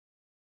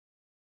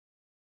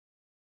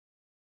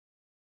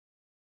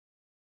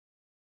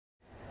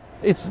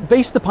It's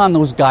based upon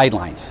those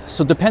guidelines.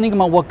 So depending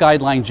on what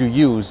guidelines you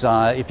use,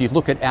 if you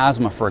look at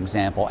asthma, for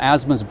example,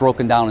 asthma is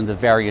broken down into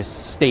various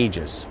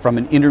stages from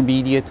an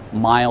intermediate,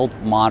 mild,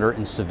 moderate,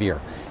 and severe.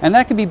 And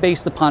that can be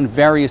based upon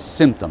various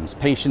symptoms.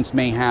 Patients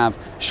may have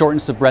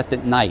shortness of breath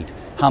at night,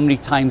 how many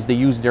times they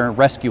use their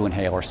rescue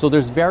inhaler. So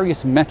there's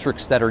various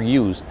metrics that are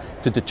used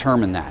to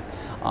determine that.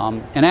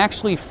 And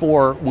actually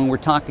when we're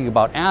talking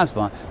about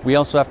asthma, we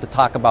also have to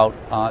talk about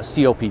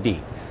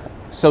COPD.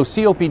 So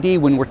COPD,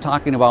 when we're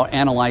talking about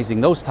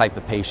analyzing those type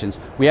of patients,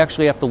 we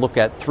actually have to look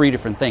at three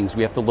different things.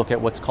 We have to look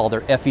at what's called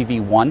their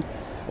FEV1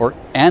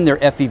 and their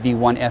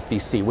FEV1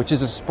 FVC, which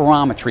is a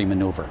spirometry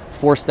maneuver,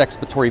 forced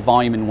expiratory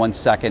volume in 1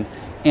 second,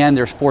 and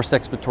their forced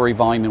expiratory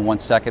volume in 1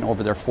 second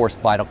over their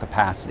forced vital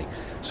capacity.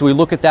 So we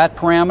look at that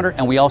parameter,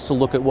 and we also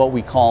look at what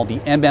we call the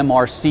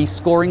MMRC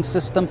scoring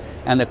system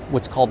and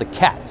what's called the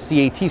CAT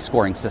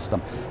scoring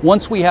system.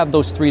 Once we have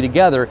those three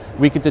together,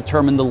 we could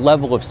determine the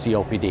level of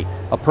COPD.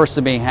 A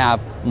person may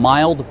have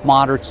mild,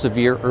 moderate,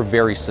 severe, or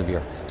very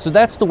severe. So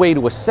that's the way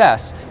to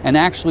assess, and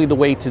actually the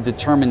way to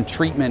determine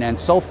treatment and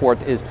so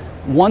forth is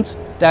once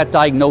that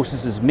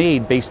diagnosis is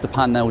made based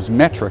upon those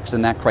metrics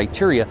and that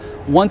criteria,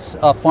 once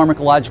a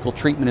pharmacological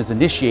treatment is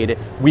initiated,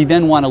 we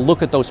then want to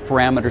look at those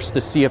parameters to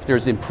see if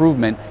there's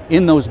improvement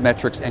in those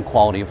metrics and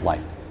quality of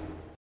life.